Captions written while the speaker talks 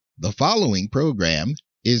The following program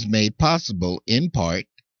is made possible in part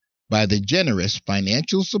by the generous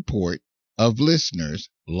financial support of listeners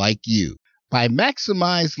like you. By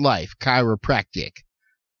Maximize Life Chiropractic,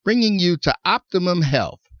 bringing you to optimum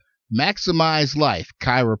health. Maximize Life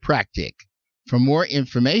Chiropractic. For more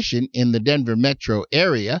information in the Denver metro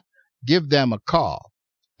area, give them a call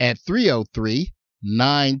at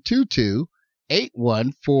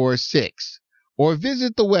 303-922-8146 or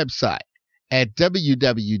visit the website at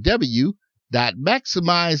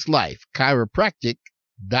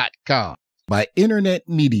www.maximizelifechiropractic.com. By internet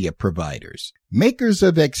media providers, makers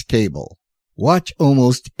of X Cable. Watch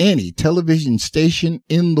almost any television station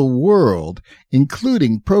in the world,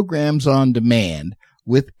 including programs on demand,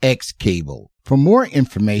 with X Cable. For more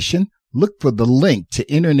information, look for the link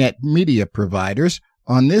to internet media providers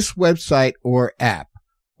on this website or app,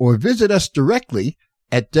 or visit us directly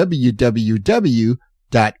at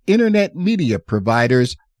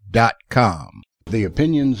www.internetmediaproviders.com. The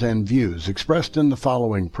opinions and views expressed in the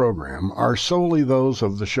following program are solely those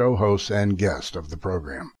of the show hosts and guests of the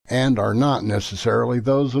program, and are not necessarily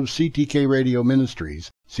those of CTK Radio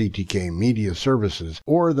Ministries, CTK Media Services,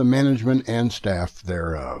 or the management and staff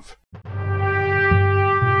thereof.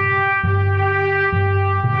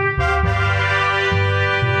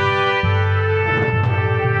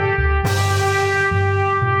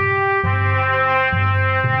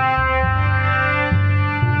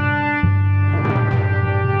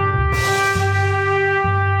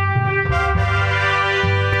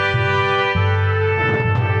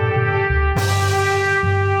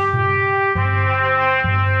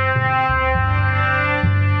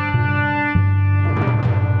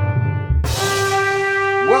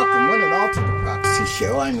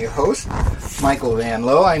 Show. I'm your host, Michael Van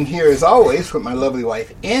Lowe. I'm here as always with my lovely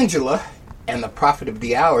wife, Angela, and the prophet of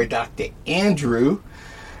the hour, Dr. Andrew.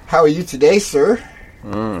 How are you today, sir?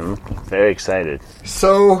 Very excited.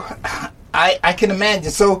 So, I can imagine.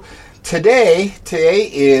 So, today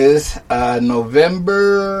is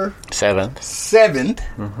November 7th.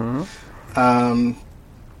 Mm-hmm.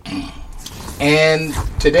 And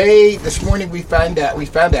this morning, we found out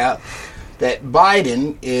that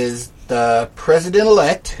Biden is the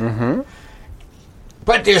president-elect,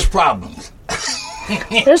 but there's problems.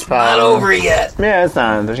 There's problems. Not over yet. Yeah, it's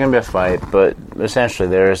not. There's going to be a fight, but essentially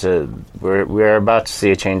we're about to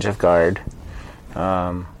see a change of guard,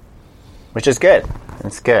 which is good.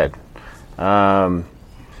 It's good. But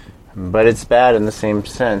it's bad in the same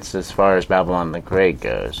sense as far as Babylon the Great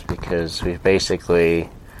goes, because we've basically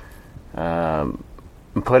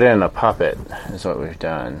put in a puppet, is what we've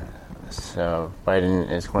done. So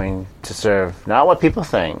Biden is going to serve not what people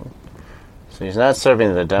think. So he's not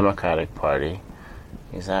serving the Democratic Party.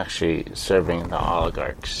 He's actually serving the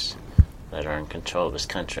oligarchs that are in control of this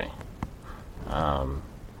country. But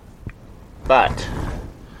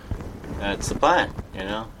that's the plan,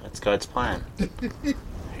 That's God's plan.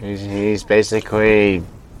 He's basically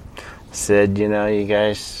said, you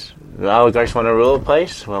guys, the oligarchs want to rule a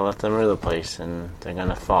place? Well, let them rule the place, and they're going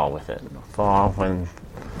to fall with it. They'll fall when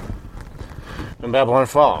Babylon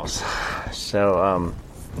falls. So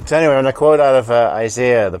anyway, I'm going to quote out of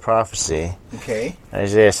Isaiah, the prophecy. Okay.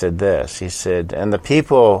 Isaiah said this. He said, "And the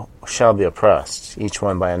people shall be oppressed, each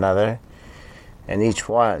one by another, and each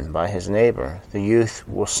one by his neighbor. The youth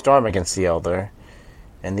will storm against the elder,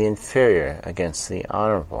 and the inferior against the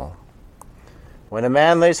honorable. When a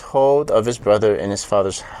man lays hold of his brother in his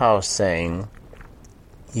father's house, saying,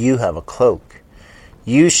 'You have a cloak,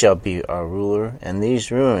 you shall be our ruler, and these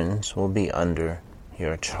ruins will be under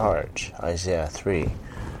your charge.'" Isaiah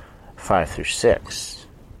 3:5-6.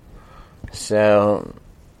 So,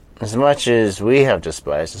 as much as we have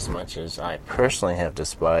despised, as much as I personally have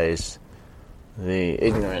despised the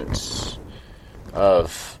ignorance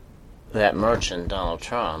of that merchant, Donald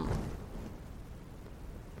Trump,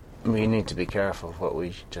 we need to be careful of what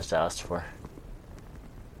we just asked for.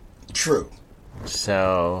 True.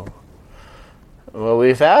 So, what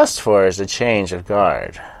we've asked for is a change of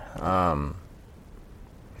guard.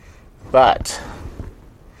 But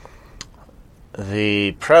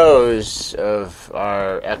the pros of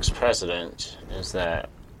our ex-president is that,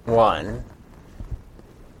 one,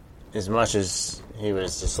 as much as he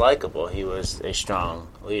was dislikable, he was a strong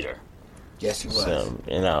leader. Yes, he was.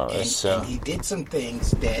 So, and he did some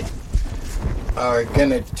things that are going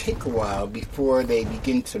to take a while before they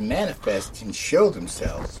begin to manifest and show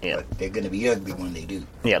themselves. Yeah. But they're going to be ugly when they do.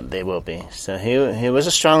 Yeah, they will be. So he was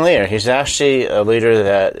a strong leader. He's actually a leader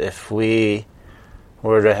that if we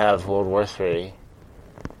were to have World War III,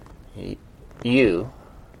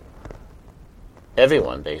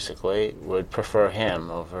 everyone basically would prefer him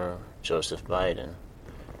over Joseph Biden.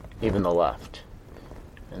 even the left.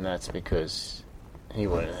 And that's because he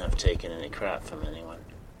wouldn't have taken any crap from anyone.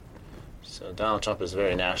 So Donald Trump is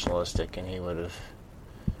very nationalistic, and he would have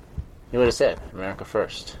said America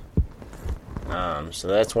first. So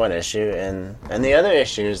that's one issue, and the other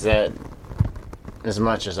issue is that, as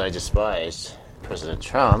much as I despise President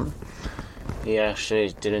Trump, he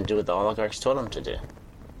actually didn't do what the oligarchs told him to do.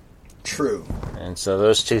 True. And so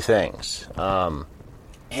those two things.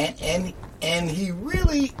 And he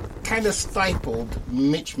really kind of stifled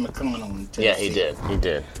Mitch McConnell in Tennessee. Yeah, he did. He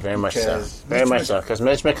did. Very much so. Very much so. Because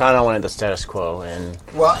Mitch McConnell wanted the status quo, and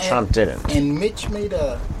Trump didn't. And Mitch made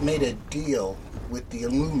a deal with the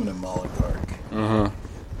aluminum oligarch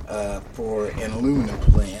for an aluminum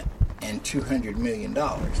plant and $200 million.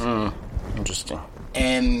 Interesting.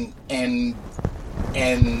 And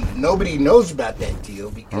nobody knows about that deal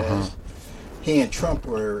because he and Trump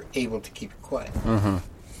were able to keep it quiet.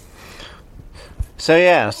 So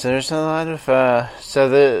there's a lot of so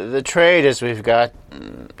the trade is we've got,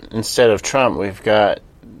 instead of Trump, we've got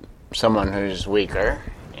someone who's weaker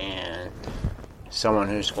and someone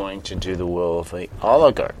who's going to do the will of the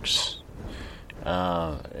oligarchs.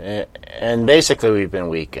 And basically we've been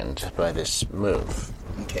weakened by this move.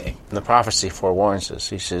 Okay. The prophecy forewarns us.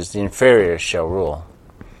 He says, the inferior shall rule.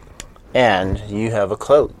 And you have a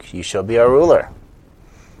cloak. You shall be our ruler.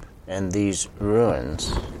 And these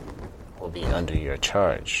ruins will be under your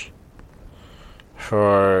charge.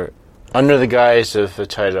 For under the guise of the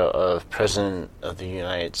title of President of the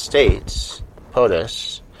United States,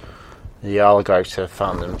 POTUS, the oligarchs have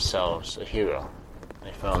found themselves a hero.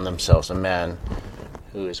 They found themselves a man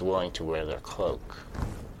who is willing to wear their cloak.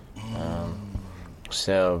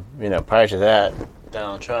 So, prior to that,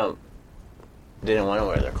 Donald Trump didn't want to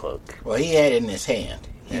wear their cloak. Well, he had it in his hand.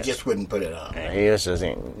 He just wouldn't put it on.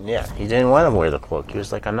 He didn't want to wear the cloak. He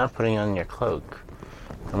was like, I'm not putting on your cloak.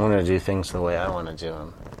 I'm going to do things the way I want to do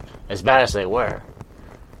them. As bad as they were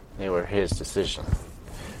his decision.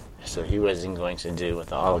 So he wasn't going to do what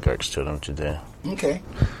the oligarchs told him to do. Okay.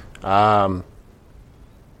 On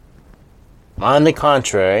the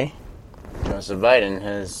contrary, Joseph Biden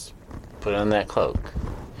has put on that cloak.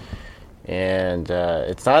 And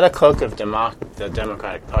it's not a cloak of the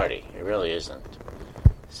Democratic Party. It really isn't.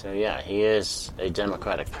 So he is a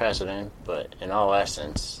Democratic president, but in all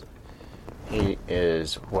essence, he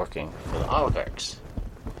is working for the oligarchs.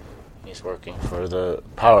 He's working for the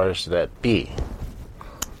powers that be.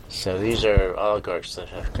 So these are oligarchs that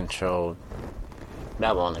have controlled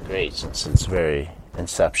Babylon the Great since its very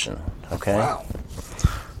inception. Okay? Wow.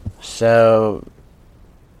 So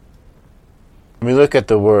we look at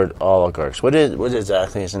the word oligarchs. What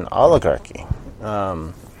exactly is an oligarchy?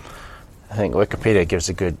 I think Wikipedia gives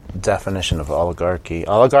a good definition of oligarchy.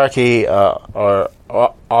 Oligarchy or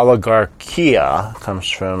oligarchia comes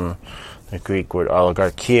from the Greek word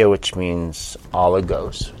oligarchia, which means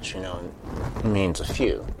oligos, which means a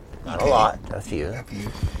few. Not a lot, a few.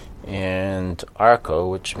 And archo,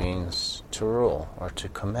 which means to rule or to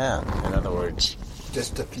command. In other words,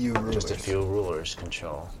 just a few rulers. Just a few rulers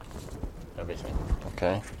control everything.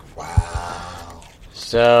 Okay? Wow.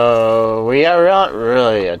 So we are not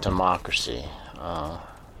really a democracy.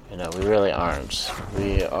 We really aren't.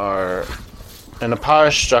 We are in a power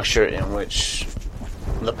structure in which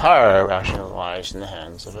the power actually lies in the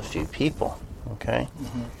hands of a few people. Okay?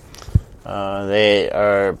 They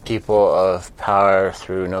are people of power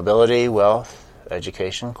through nobility, wealth,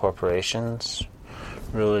 education, corporations,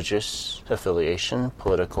 religious affiliation,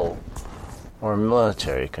 political or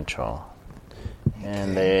military control.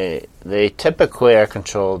 And they typically are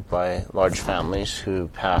controlled by large families who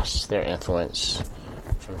pass their influence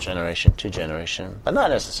from generation to generation, but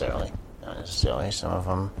not necessarily. Not necessarily. Some of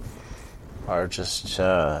them are just,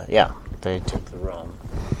 they take the realm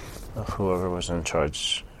of whoever was in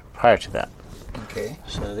charge prior to that. Okay.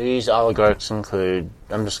 So these oligarchs include,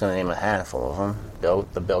 I'm just going to name a handful of them,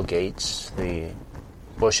 the Bill Gates, the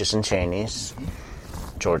Bushes and Cheneys,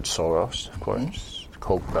 George Soros, of course, the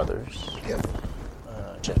Koch brothers,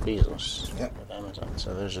 Jeff Bezos of Amazon.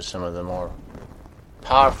 So those are some of the more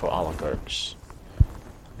powerful oligarchs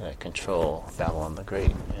that control Babylon the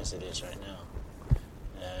Great as it is right now.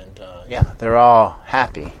 And they're all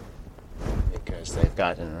happy because they've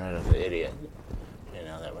gotten rid of the idiot,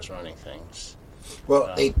 that was running things.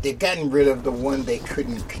 Well, they've gotten rid of the one they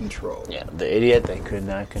couldn't control. Yeah, the idiot they could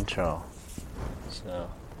not control. So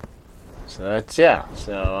that's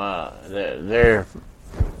So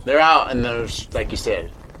they're out, and there's, like you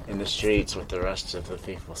said, in the streets with the rest of the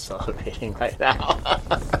people celebrating right now.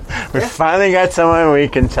 We finally got someone we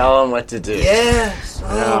can tell them what to do. Yes.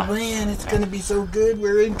 Oh, man, it's going to be so good.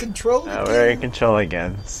 We're in control again. We're in control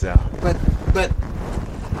again. So. But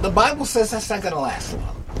the Bible says that's not going to last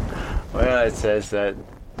long. Well, it says that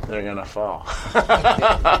they're going to fall.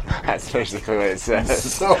 That's basically what it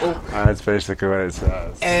says. That's basically what it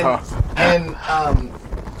says. And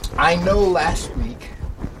I know last week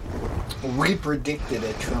we predicted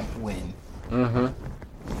a Trump win. Mm-hmm.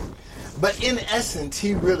 But in essence,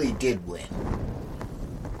 he really did win.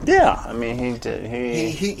 Yeah, I mean, he did.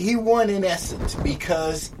 He won in essence,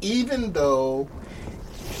 because even though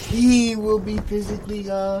he will be physically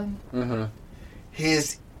gone, mm-hmm.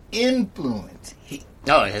 his influence. His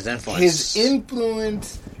influence. His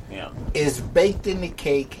influence is baked in the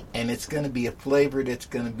cake, and it's going to be a flavor that's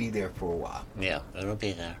going to be there for a while. Yeah, it'll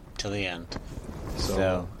be there till the end.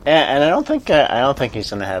 So and I don't think he's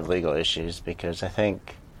going to have legal issues, because I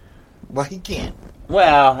think. Well, he can't.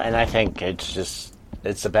 Well, and I think it's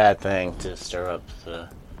a bad thing to stir up the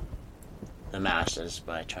masses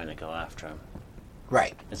by trying to go after him.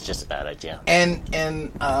 Right. It's just a bad idea. And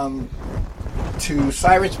to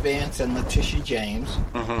Cyrus Vance and Letitia James,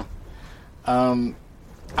 mm-hmm.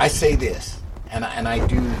 I say this, and I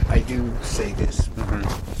do say this mm-hmm.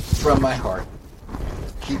 from my heart.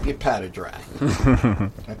 Keep your powder dry.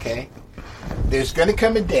 Okay? There's going to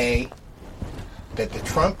come a day that the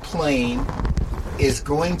Trump plane is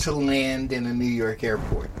going to land in a New York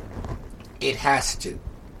airport. It has to.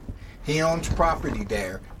 He owns property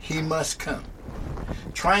there. He must come.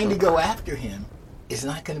 Trying to go after him is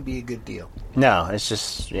not going to be a good deal. No, it's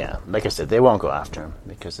just, like I said, they won't go after him,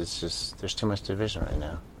 because it's just, there's too much division right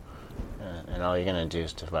now. And all you're going to do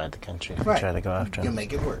is divide the country if you try to go after him. You'll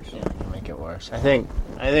make it worse. Yeah, you'll make it worse. I think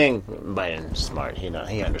Biden's smart. He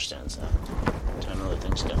understands that. Time to let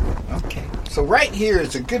things go. Okay. So right here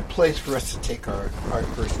is a good place for us to take our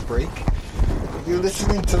first break. You're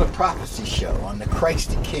listening to The Prophecy Show on the Christ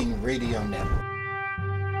the King Radio Network.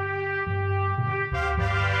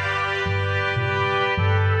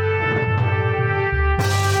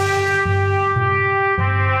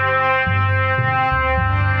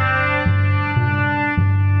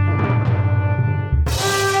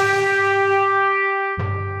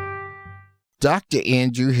 Dr.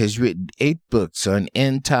 Andrew has written 8 books on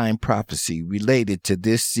end-time prophecy related to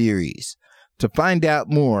this series. To find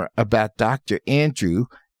out more about Dr. Andrew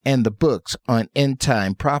and the books on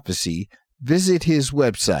end-time prophecy, visit his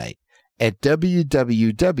website at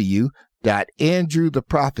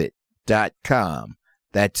www.andrewtheprophet.com.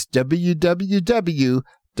 That's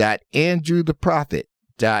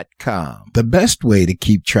www.andrewtheprophet.com. The best way to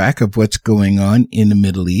keep track of what's going on in the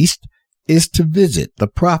Middle East is to visit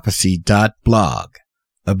theprophecy.blog.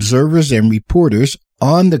 Observers and reporters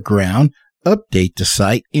on the ground update the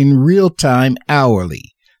site in real time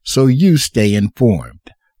hourly, so you stay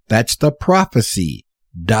informed. That's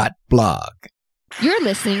theprophecy.blog. You're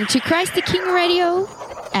listening to Christ the King Radio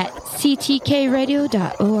at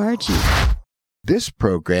ctkradio.org. This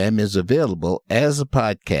program is available as a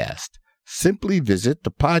podcast. Simply visit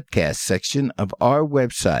the podcast section of our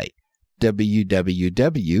website,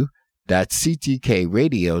 www.ctkradio.org.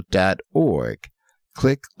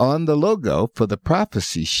 Click on the logo for the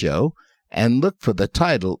Prophecy Show and look for the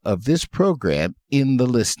title of this program in the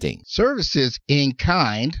listing. Services in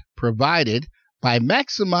kind provided by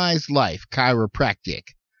Maximize Life Chiropractic,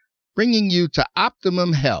 bringing you to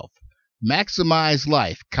optimum health. Maximize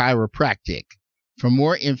Life Chiropractic. For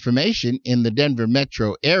more information in the Denver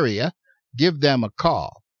metro area, give them a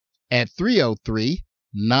call at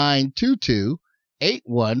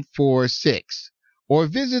 303-922-8146 or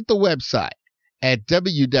visit the website at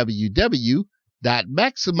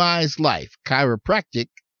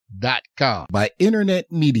www.maximizelifechiropractic.com. By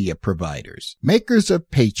internet media providers, makers of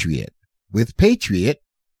Patriot. With Patriot,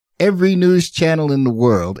 every news channel in the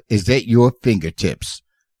world is at your fingertips.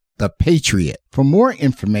 The Patriot. For more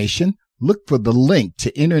information, look for the link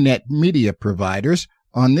to internet media providers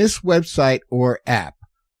on this website or app,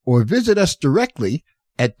 or visit us directly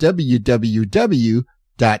at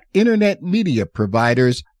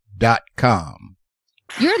www.internetmediaproviders.com.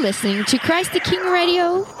 You're listening to Christ the King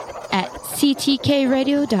Radio at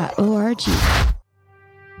ctkradio.org.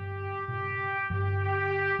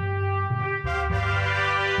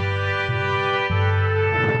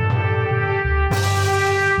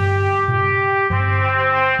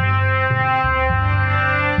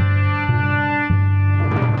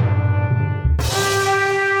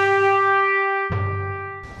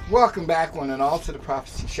 Welcome back, one and all, to the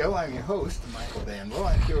Prophecy Show. I'm your host, Michael Van Lowe.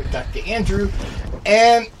 I'm here with Dr. Andrew.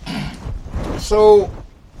 And so,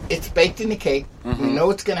 it's baked in the cake. Mm-hmm. We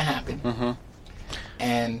know it's going to happen. Mm-hmm.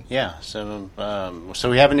 And yeah, so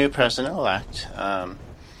we have a new president-elect,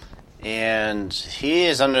 and he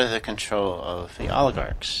is under the control of the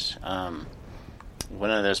oligarchs. One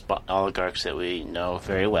of those oligarchs that we know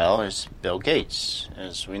very well is Bill Gates,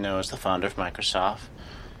 as we know as the founder of Microsoft,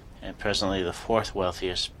 and presently the fourth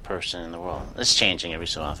wealthiest person in the world. It's changing every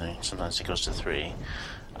so often. Sometimes it goes to 3.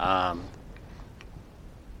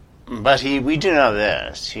 But we do know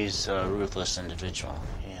this. He's a ruthless individual.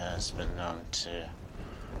 He has been known to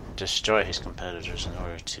destroy his competitors in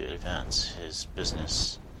order to advance his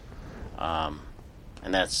business. And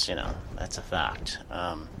that's a fact.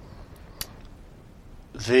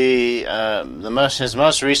 His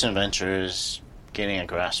most recent venture is gaining a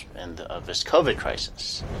grasp of this COVID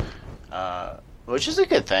crisis, which is a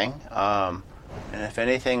good thing. And if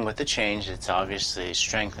anything, with the change, it's obviously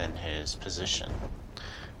strengthened his position.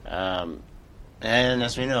 And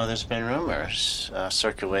as we know, there's been rumors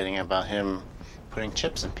circulating about him putting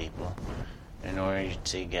chips in people in order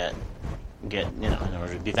to in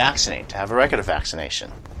order to be vaccinated, to have a record of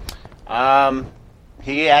vaccination.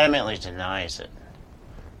 He adamantly denies it.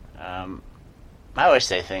 I always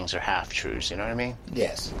say things are half-truths, you know what I mean?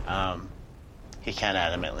 yes. He can't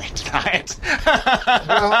adamantly deny it.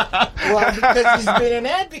 well, because he's been an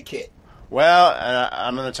advocate. Well,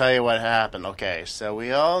 I'm going to tell you what happened. Okay, so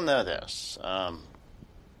we all know this.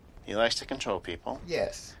 He likes to control people.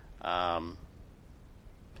 Yes. And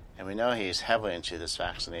we know he's heavily into this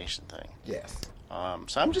vaccination thing. Yes.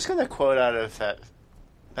 So I'm just going to quote out of that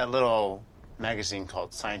little magazine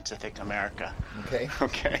called Scientific America. Okay.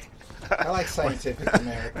 Okay. I like Scientific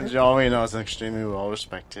America. As you already know, it's an extremely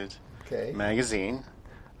well-respected Okay. magazine.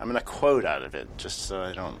 I'm going to quote out of it just so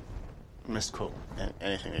I don't misquote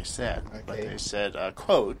anything they said. Okay. But they said,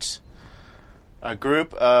 quote, a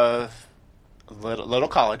group of little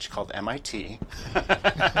college called MIT,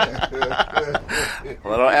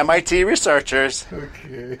 little MIT researchers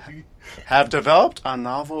have developed a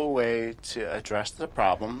novel way to address the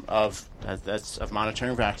problem of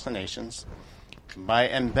monitoring vaccinations by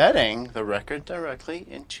embedding the record directly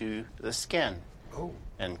into the skin. Oh.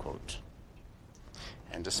 End quote.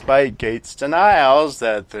 And despite Gates' denials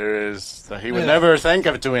that he would never think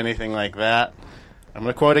of doing anything like that, I'm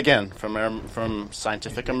going to quote again from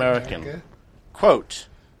Scientific American. Quote,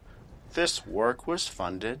 this work was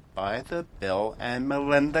funded by the Bill and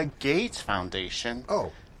Melinda Gates Foundation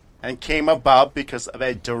and came about because of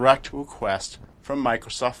a direct request from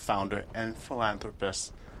Microsoft founder and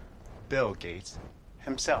philanthropist Bill Gates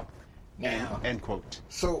himself. Now, end quote.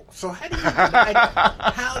 So how do you deny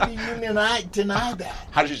that? How do you deny that?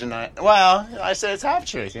 How did you deny it? Well, I said it's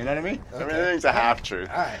half-truth, you know what I mean? Okay. Everything's a half-truth.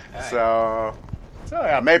 All right. So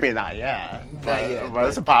yeah, maybe not yet. But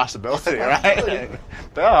it's a possibility, right?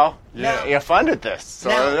 Bill, you funded this. So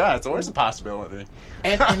now, it's always a possibility.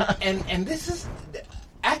 And this is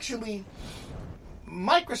actually,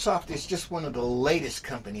 Microsoft is just one of the latest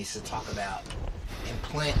companies to talk about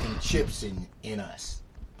implanting chips in us.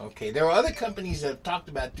 Okay, there are other companies that have talked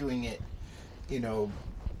about doing it, in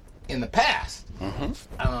the past.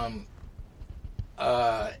 Mm-hmm.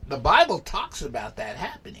 The Bible talks about that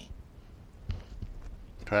happening.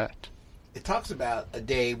 Correct. It talks about a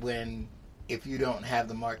day when, if you don't have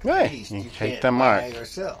the mark of the Right. beast, You you take can't the mark. buy or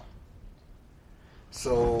sell.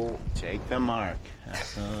 So Take the mark.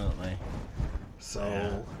 Absolutely.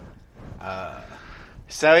 So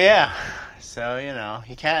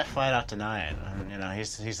he can't flat out deny it.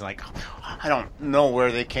 He's like, I don't know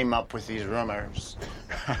where they came up with these rumors.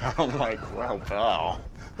 I'm like, well, Bill.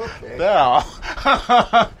 okay. Bill,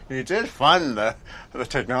 you did fund the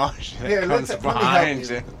technology that comes behind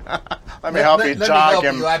you. Let me help you jog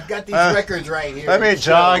him. I've got these records right here. Let me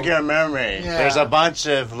jog your memory. Yeah. There's a bunch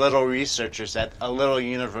of little researchers at a little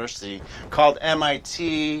university called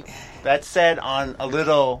MIT that said on a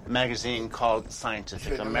little magazine called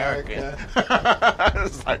Scientific American.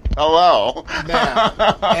 It's like, hello. Now,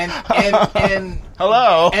 and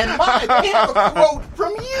hello. And they have a quote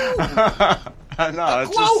from you. No,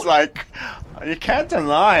 it's just like, you can't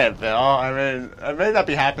deny it, Bill. I mean, it may not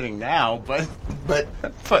be happening now, but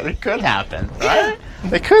it could happen, right?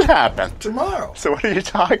 Yeah. It could happen. Tomorrow. So what are you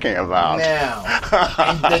talking about? Now.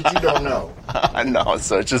 And that you don't know. I know,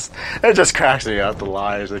 so it just cracks me up, the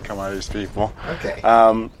lies that come out of these people. Okay.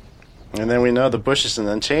 And then we know the Bushes and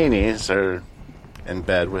the Cheneys are in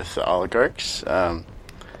bed with the oligarchs.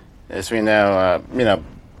 As we know,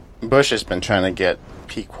 Bush has been trying to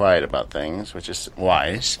be quiet about things, which is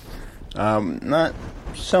wise. Not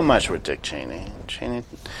so much with Dick Cheney. Cheney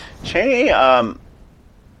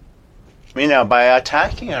By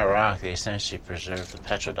attacking Iraq, they essentially preserved the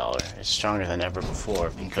petrodollar. It's stronger than ever before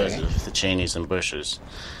because of the Cheneys and Bushes.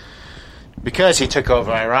 Because he took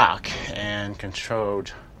over Iraq and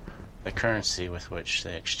controlled the currency with which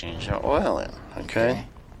they exchange their oil in. Okay.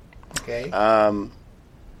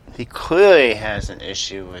 He clearly has an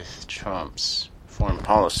issue with Trump's foreign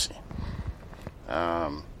policy.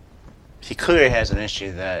 He clearly has an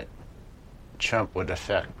issue that Trump would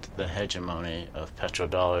affect the hegemony of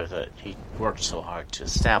petrodollar that he worked so hard to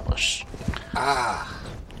establish.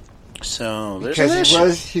 So there's an issue.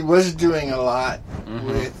 Because he was doing a lot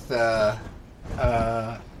with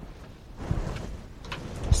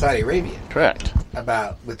Saudi Arabia. Correct.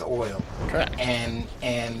 With oil. Correct.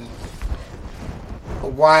 And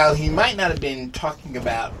while he might not have been talking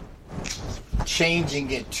about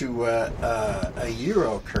changing it to a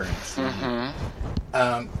euro currency,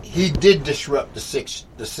 he did disrupt the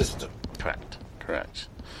system. Correct.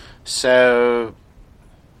 So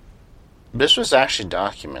this was actually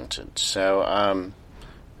documented. So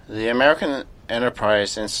the American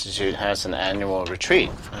Enterprise Institute has an annual retreat.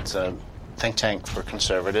 It's a think tank for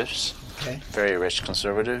conservatives, very rich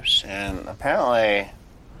conservatives, and apparently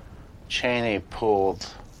Cheney pulled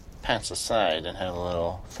Pence aside and had a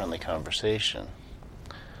little friendly conversation.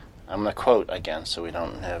 I'm going to quote again so we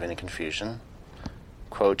don't have any confusion.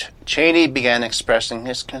 Quote, Cheney began expressing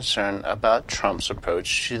his concern about Trump's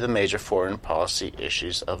approach to the major foreign policy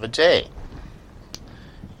issues of the day.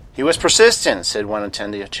 He was persistent, said one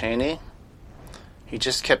attendee of Cheney. He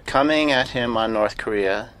just kept coming at him on North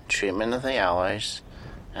Korea, treatment of the allies,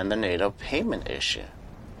 and the NATO payment issue.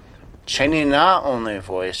 Cheney not only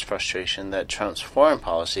voiced frustration that Trump's foreign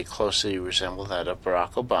policy closely resembled that of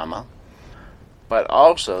Barack Obama, but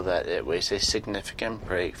also that it was a significant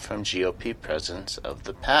break from GOP presidents of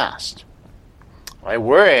the past. I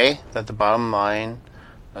worry that the bottom line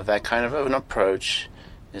of that kind of an approach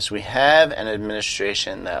is we have an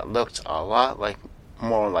administration that looked a lot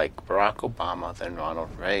more like Barack Obama than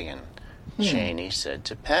Ronald Reagan, Cheney said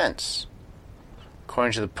to Pence.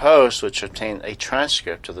 According to the Post, which obtained a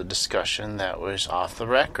transcript of the discussion that was off the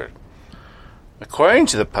record. According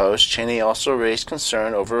to the Post, Cheney also raised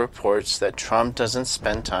concern over reports that Trump doesn't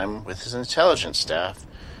spend time with his intelligence staff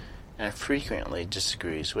and frequently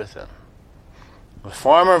disagrees with them. The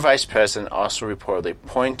former vice president also reportedly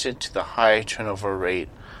pointed to the high turnover rate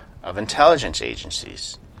of intelligence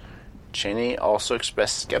agencies. Cheney also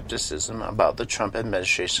expressed skepticism about the Trump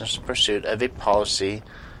administration's pursuit of a policy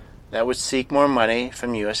that would seek more money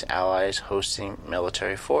from U.S. allies hosting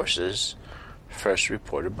military forces, first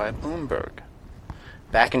reported by Bloomberg.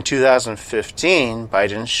 Back in 2015,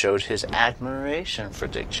 Biden showed his admiration for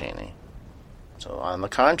Dick Cheney. So on the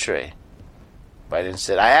contrary, Biden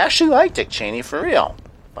said, I actually like Dick Cheney for real.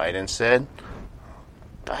 Biden said,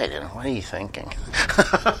 Biden, what are you thinking?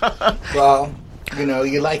 Well,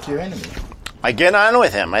 you like your enemy. I get on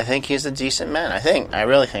with him. I think he's a decent man. I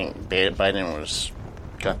really think Biden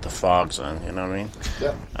got the fogs on, you know what I mean?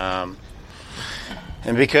 Yeah.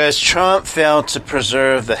 And because Trump failed to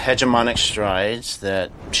preserve the hegemonic strides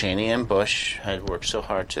that Cheney and Bush had worked so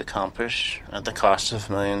hard to accomplish at the cost of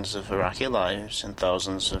millions of Iraqi lives and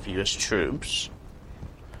thousands of U.S. troops,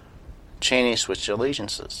 Cheney switched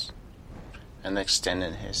allegiances and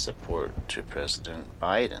extended his support to President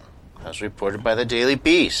Biden, as reported by the Daily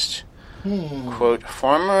Beast. Quote,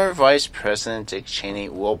 former Vice President Dick Cheney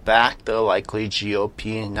will back the likely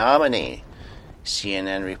GOP nominee,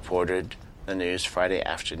 CNN reported the news Friday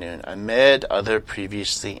afternoon, amid other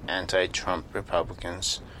previously anti-Trump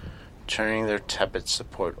Republicans turning their tepid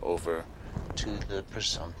support over to the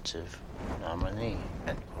presumptive nominee,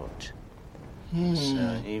 end quote.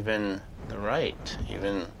 So even the right,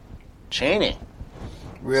 even Cheney.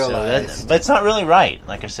 Realized. But it's not really right.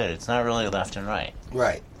 Like I said, it's not really left and right.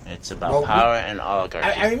 Right. It's about power and oligarchy.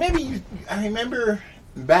 I remember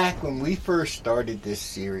back when we first started this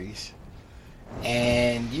series,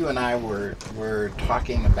 and you and I were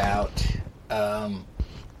talking about the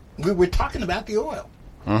oil,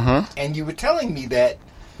 and you were telling me that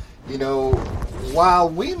while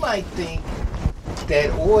we might think that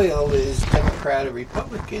oil is Democrat or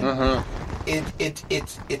Republican,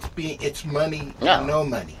 it's money or no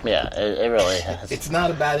money. Yeah, it really is. It's not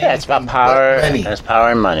about anything. Yeah, it's about power. Money. It's power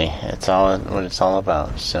and money. It's all what it's all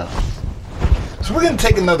about. So we're going to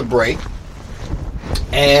take another break,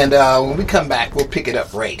 and when we come back, we'll pick it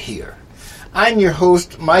up right here. I'm your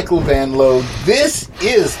host, Michael Van Lowe. This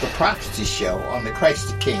is the Prophecy Show on the Christ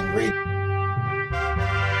the King Radio.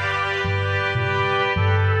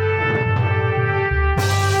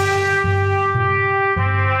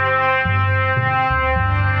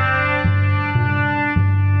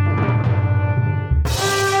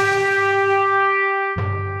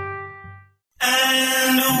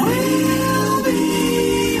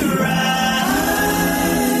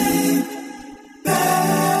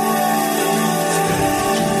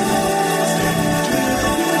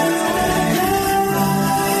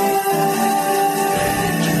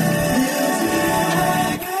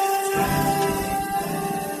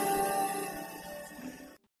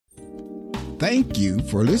 you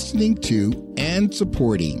for listening to and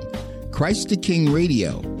supporting Christ the King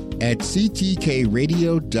Radio at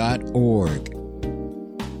ctkradio.org.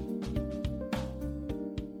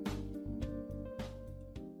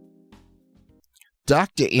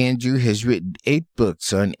 Dr. Andrew has written 8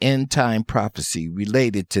 books on end-time prophecy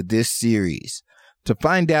related to this series. To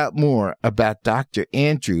find out more about Dr.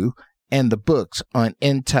 Andrew and the books on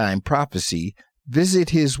end-time prophecy,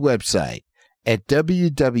 visit his website at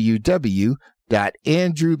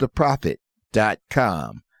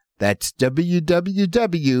www.andrewtheprophet.com. That's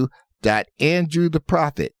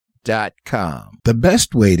www.andrewtheprophet.com. The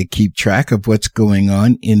best way to keep track of what's going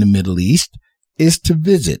on in the Middle East is to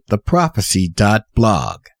visit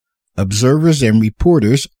theprophecy.blog. Observers and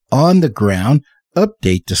reporters on the ground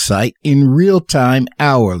update the site in real time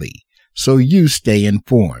hourly, so you stay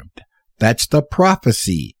informed. That's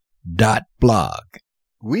theprophecy.blog.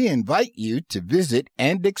 We invite you to visit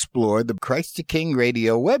and explore the Christ the King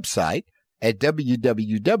Radio website at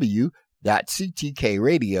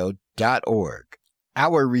www.ctkradio.org.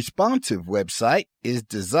 Our responsive website is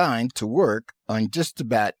designed to work on just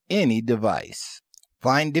about any device.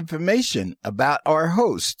 Find information about our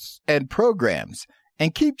hosts and programs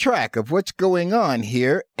and keep track of what's going on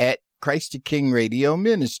here at Christ the King Radio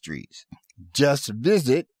Ministries. Just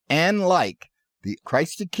visit and like the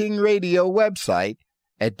Christ the King Radio website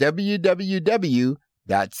at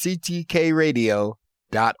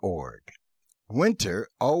www.ctkradio.org. Winter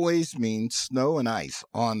always means snow and ice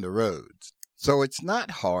on the roads, so it's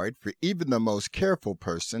not hard for even the most careful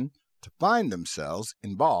person to find themselves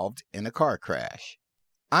involved in a car crash.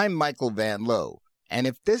 I'm Michael Van Lowe, and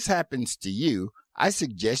if this happens to you, I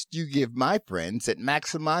suggest you give my friends at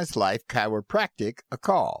Maximize Life Chiropractic a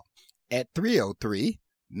call at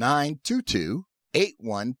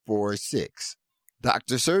 303-922-8146.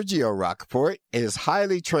 Dr. Sergio Rockport is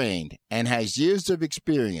highly trained and has years of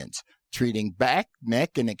experience treating back,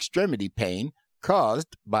 neck, and extremity pain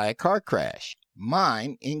caused by a car crash,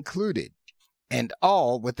 mine included, and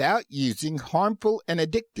all without using harmful and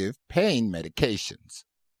addictive pain medications.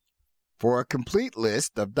 For a complete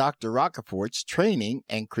list of Dr. Rockefort's training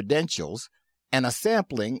and credentials and a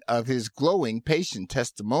sampling of his glowing patient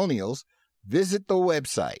testimonials, visit the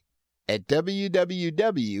website at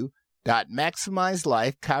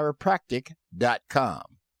www.maximizelifechiropractic.com.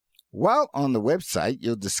 While on the website,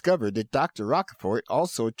 you'll discover that Dr. Rockefort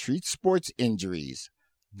also treats sports injuries.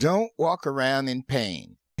 Don't walk around in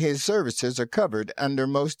pain. His services are covered under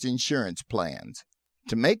most insurance plans.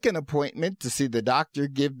 To make an appointment to see the doctor,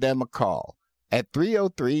 give them a call at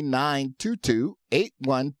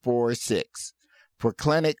 303-922-8146. For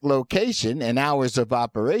clinic location and hours of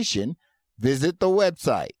operation, visit the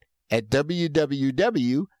website at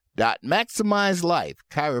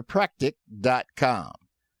www.maximizelifechiropractic.com.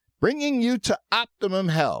 Bringing you to optimum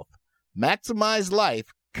health, Maximize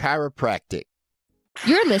Life Chiropractic.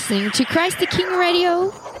 You're listening to Christ the King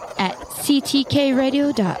Radio at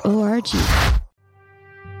ctkradio.org.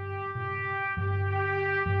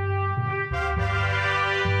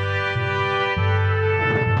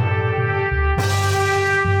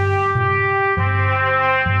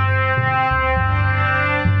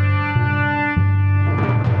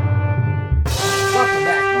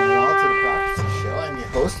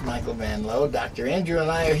 Michael Van Lowe. Dr. Andrew and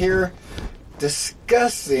I are here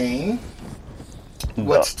discussing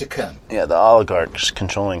what's to come. Yeah, the oligarchs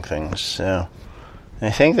controlling things. So they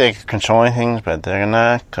think they're controlling things, but they're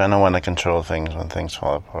not going to want to control things when things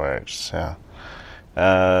fall apart. So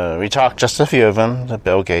we talked just a few of them: the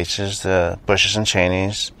Bill Gateses, the Bushes and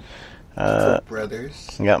Cheneys, Koch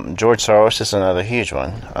brothers. Yep, George Soros is another huge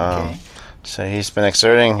one. Okay. So he's been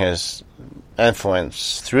exerting his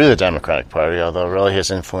influence through the Democratic Party, although really his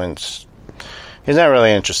influence, he's not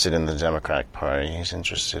really interested in the Democratic Party. He's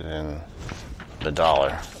interested in the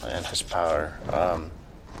dollar and his power.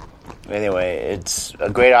 Anyway, it's a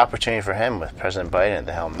great opportunity for him with President Biden at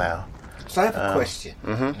the helm now. So I have a question.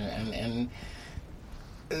 Mm-hmm.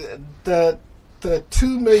 And the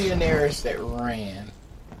two millionaires that ran,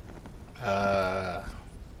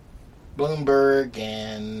 Bloomberg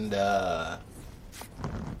and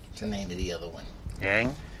what's the name of the other one?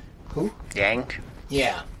 Yang? Who? Yang?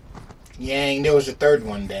 Yeah. Yang. There was a third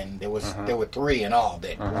one then. There were three in all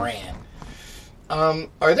that ran.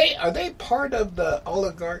 Are they part of the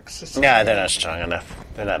oligarch society? No, they're not strong enough.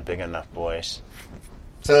 They're not big enough boys.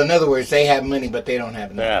 So in other words, they have money, but they don't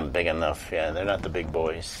have enough. They're not big enough. Yeah, they're not the big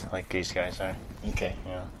boys like these guys are. Okay.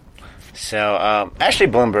 Yeah. So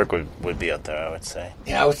actually, Bloomberg would be up there, I would say.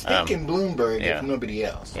 Yeah, I was thinking Bloomberg yeah. if nobody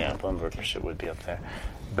else. Yeah, Bloomberg would be up there.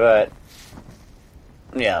 But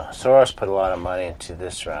yeah, Soros put a lot of money into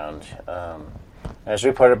this round. As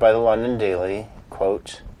reported by the London Daily,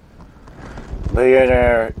 quote,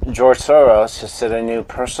 billionaire George Soros has set a new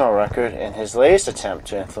personal record in his latest attempt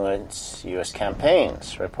to influence U.S.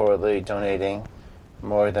 campaigns, reportedly donating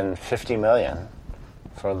more than $50 million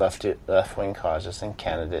for left-wing causes and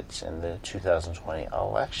candidates in the 2020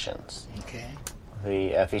 elections. Okay.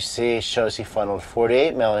 The FEC shows he funneled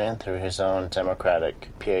 $48 million through his own Democratic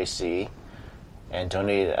PAC and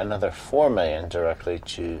donated another $4 million directly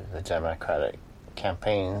to the Democratic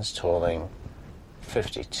campaigns, totaling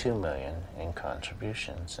 $52 million in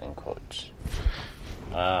contributions, end quotes.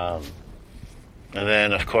 And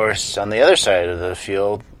then, of course, on the other side of the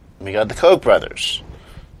field, we got the Koch brothers.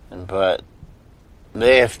 But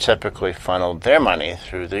they have typically funneled their money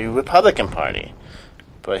through the Republican Party.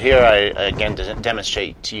 But here I, again,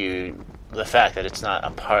 demonstrate to you the fact that it's not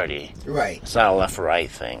a party. Right. It's not a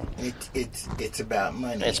left-right thing. It's about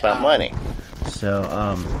money. It's about money.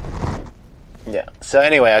 So, yeah. So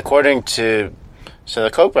anyway, so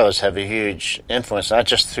the Koch brothers have a huge influence, not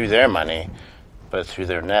just through their money, but through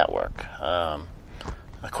their network.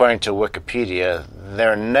 According to Wikipedia,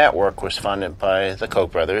 their network was funded by the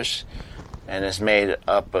Koch brothers and is made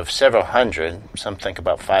up of several hundred, some think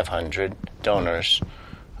about 500, donors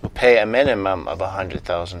who pay a minimum of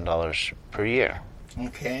 $100,000 per year.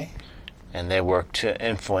 Okay. And they work to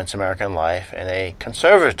influence American life in a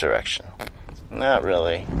conservative direction. Not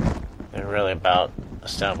really. They're really about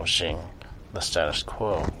establishing the status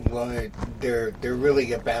quo. Well, they're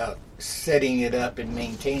really about setting it up and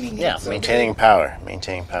maintaining it. Yeah, maintaining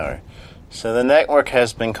power. So the network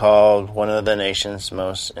has been called one of the nation's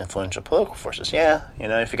most influential political forces. Yeah,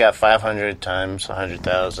 if you got 500 times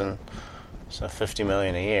 100,000, so $50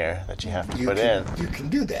 million a year that you have to put in. You can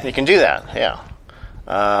do that. You can do that, yeah.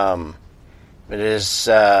 It is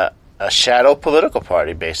a shadow political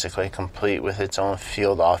party, basically, complete with its own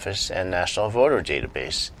field office and national voter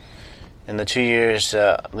database. In the 2 years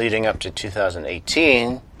leading up to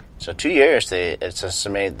 2018, so 2 years, it's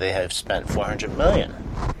estimated they have spent $400 million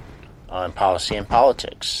on policy and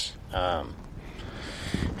politics.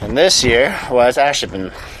 And this year, well, it's actually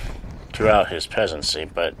been throughout his presidency,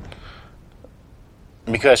 but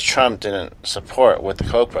because Trump didn't support what the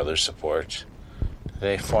Koch brothers support,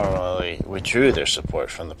 they formally withdrew their support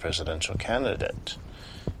from the presidential candidate.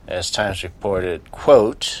 As Times reported,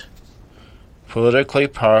 quote, politically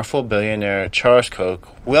powerful billionaire Charles Koch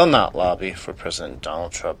will not lobby for President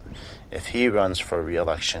Donald Trump if he runs for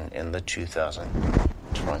re-election in the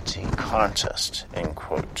 2020 contest, end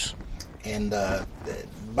quote. And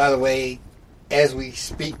by the way, as we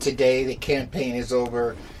speak today, the campaign is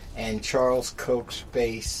over, and Charles Koch's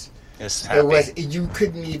face, you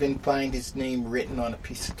couldn't even find his name written on a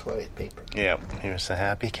piece of toilet paper. Yeah, he was a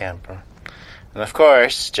happy camper. And of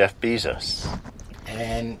course, Jeff Bezos.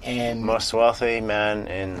 And most wealthy man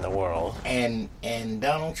in the world. And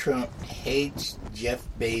Donald Trump hates Jeff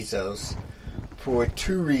Bezos for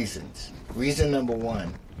two reasons. Reason number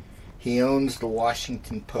one, he owns the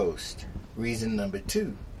Washington Post. Reason number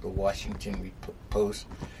two, the Washington Post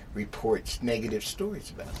reports negative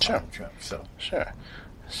stories about Donald Trump. So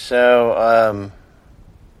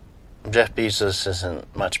Jeff Bezos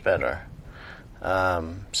isn't much better.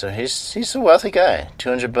 So he's a wealthy guy.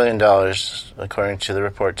 $200 billion, according to the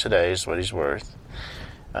report today, is what he's worth.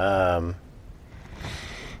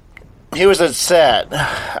 He was upset.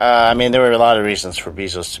 There were a lot of reasons for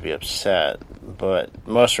Bezos to be upset, but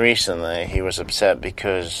most recently he was upset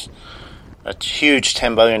because a huge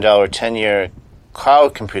 $10 billion 10-year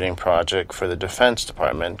cloud computing project for the Defense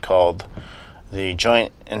Department called the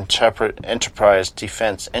Joint Enterprise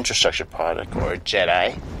Defense Infrastructure Project, or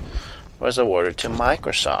JEDI, was awarded to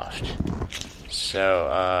Microsoft.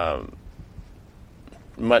 So,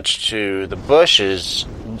 much to the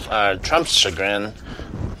Trump's chagrin,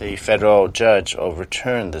 the federal judge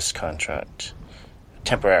overturned this contract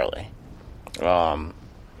temporarily. And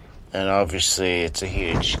obviously it's a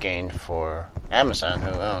huge gain for Amazon,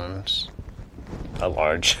 who owns a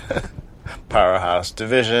large powerhouse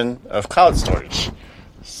division of cloud storage.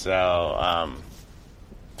 So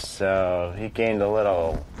he gained a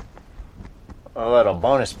little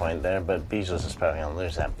bonus point there, but Bezos is probably going to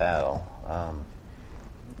lose that battle.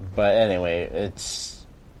 But anyway, it's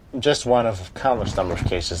just one of countless number of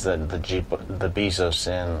cases that the Bezos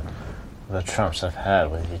and the Trumps have had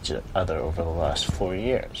with each other over the last 4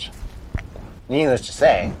 years. Needless to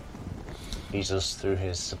say, Bezos threw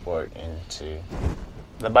his support into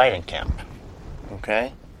the Biden camp.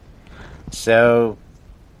 Okay? So,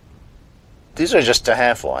 these are just a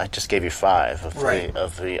handful. I just gave you 5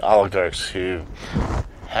 of the oligarchs who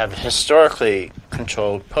have historically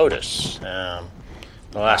controlled POTUS,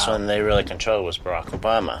 The last one they really controlled was Barack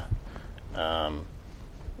Obama.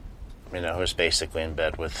 Who was basically in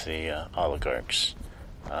bed with the oligarchs.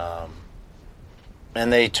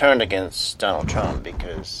 And they turned against Donald Trump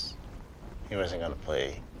because he wasn't going to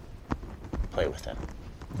play with them.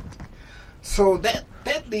 So that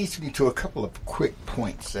leads me to a couple of quick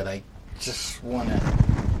points that I just want to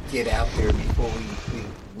get out there before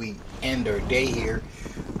we end our day here.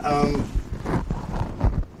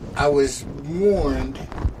 I was warned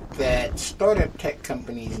that startup tech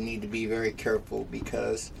companies need to be very careful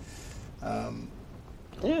because the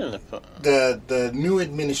new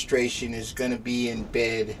administration is going to be in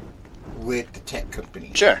bed with the tech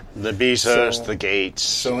companies. Sure. The Bezos, the Gates.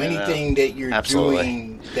 So anything that you're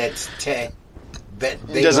doing that's tech that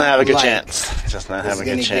they doesn't have a good like chance. It does not have a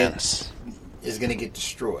good chance. Is going to get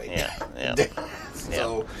destroyed. Yeah.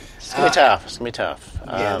 So it's going to be tough. It's going to be tough.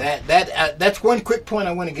 That's one quick point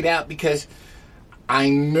I want to get out because I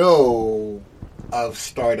know of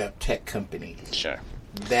startup tech companies. Sure.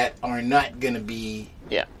 That are not going to be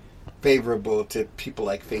favorable to people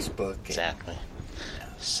like Facebook. Exactly.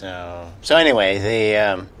 So anyway,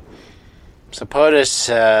 the POTUS,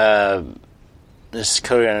 this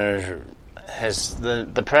co has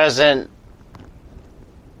the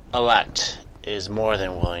president-elect is more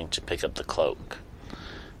than willing to pick up the cloak.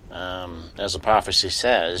 As the prophecy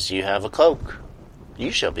says, you have a cloak.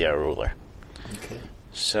 You shall be our ruler. Okay.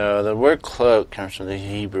 So the word cloak comes from the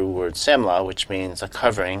Hebrew word semla, which means a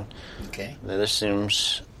covering that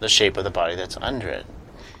assumes the shape of the body that's under it.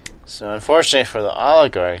 So unfortunately for the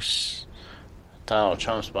oligarchs, Donald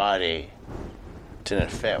Trump's body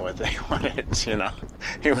didn't fit what they wanted,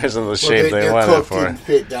 He wasn't the shape they wanted for. Didn't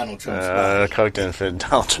fit Donald Trump's body. The cloak didn't fit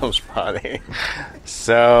Donald Trump's body.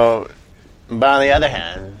 So, but on the other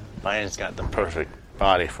hand, Biden's got the perfect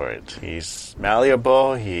body for it. He's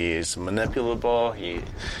malleable, he's manipulable, he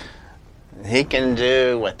can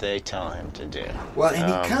do what they tell him to do. Well, and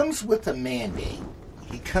he comes with a mandate.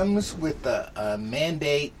 He comes with a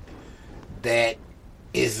mandate that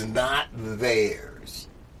is not theirs.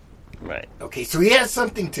 Right. Okay, so he has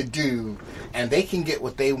something to do, and they can get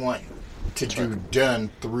what they want to do done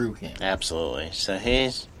through him. Absolutely. So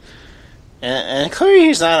he's... And clearly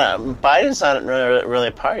Biden's not really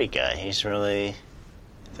a party guy. He's really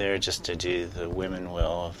there just to do the women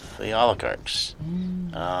will of the oligarchs.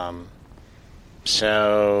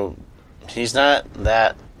 So he's not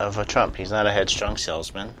that of a Trump. He's not a headstrong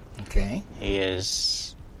salesman. Okay. He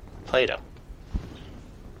is Plato.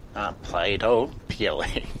 Not Play-Doh.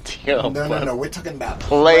 P-L-A-T-O. No. We're talking about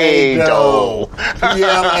Play-Doh.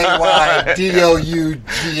 P-L-A-Y-D-O-U-G-H.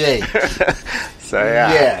 So,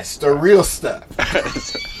 yeah. Yes, the real stuff.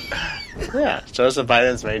 Yeah, Joseph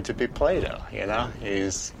Biden's made to be Play-Doh,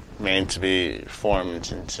 He's made to be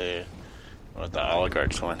formed into what the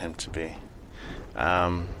oligarchs want him to be.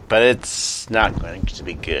 But it's not going to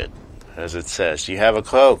be good. As it says, you have a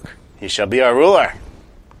cloak. He shall be our ruler.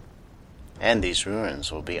 And these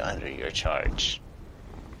ruins will be under your charge.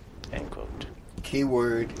 End quote.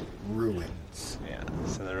 Keyword, ruins. Yeah,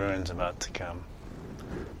 so the ruin's about to come.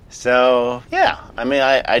 So, yeah,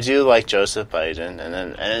 I do like Joseph Biden,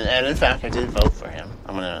 and in fact, I did vote for him.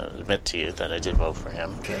 I'm going to admit to you that I did vote for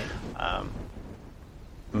him. Okay.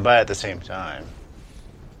 But at the same time,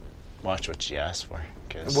 watch what you ask for.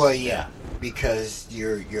 Well, yeah, because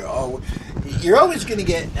you're always going to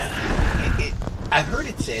get... I heard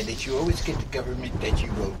it said that you always get the government that you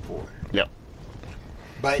vote for. Yep.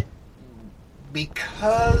 But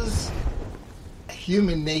because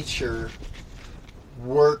human nature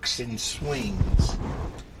works in swings,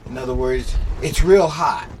 in other words, it's real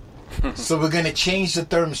hot, so we're going to change the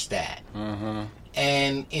thermostat. Mm-hmm.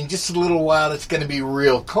 And in just a little while, it's going to be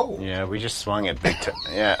real cold. Yeah, we just swung it big time.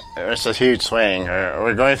 Yeah, it's a huge swing.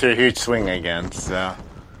 We're going through a huge swing again, so...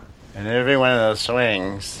 And every one of those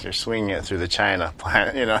swings, you're swinging it through the China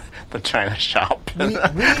plant, the China shop.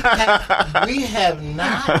 We have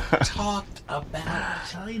not talked about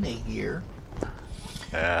China here.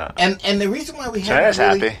 Yeah. And the reason why we China's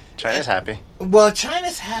haven't happy. China's happy. Well,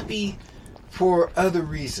 China's happy for other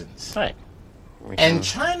reasons. Right. And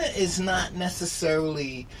China is not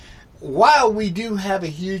necessarily... While we do have a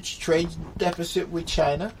huge trade deficit with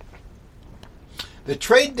China... The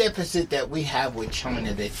trade deficit that we have with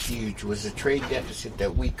China that's huge was a trade deficit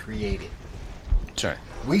that we created. Sure.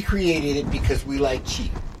 We created it because we like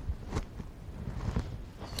cheap.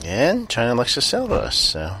 And China likes to sell to us,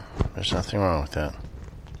 so there's nothing wrong with that.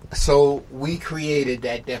 So we created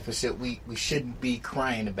that deficit. We shouldn't be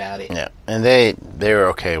crying about it. Yeah, and they were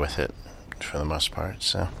okay with it for the most part,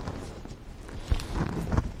 so.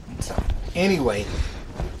 Anyway,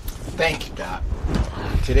 thank you, Doc.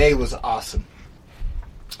 Today was awesome.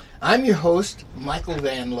 I'm your host, Michael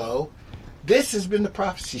Van Lowe. This has been the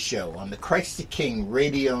Prophecy Show on the Christ the King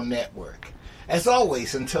Radio Network. As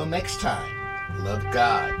always, until next time, love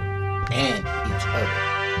God and each other.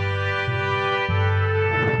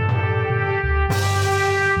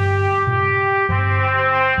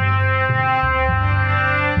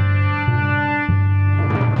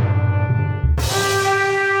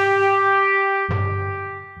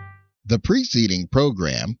 The preceding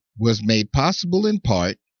program was made possible in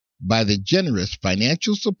part by the generous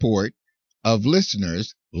financial support of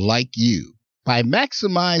listeners like you. By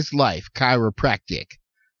Maximize Life Chiropractic,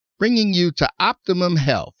 bringing you to optimum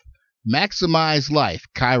health. Maximize Life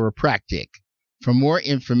Chiropractic. For more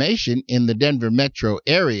information in the Denver metro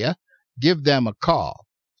area, give them a call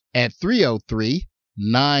at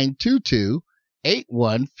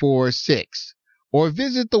 303-922-8146 or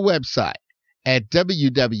visit the website at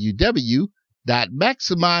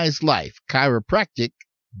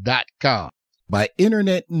www.maximizelifechiropractic.com. By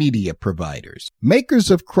internet media providers, makers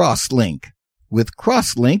of Crosslink. With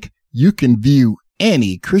Crosslink, you can view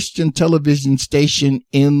any Christian television station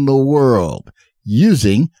in the world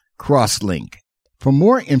using Crosslink. For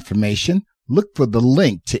more information, look for the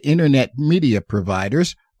link to internet media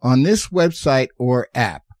providers on this website or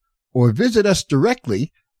app, or visit us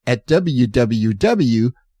directly at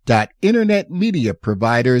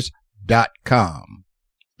www.internetmediaproviders.com.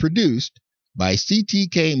 Produced by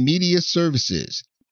CTK Media Services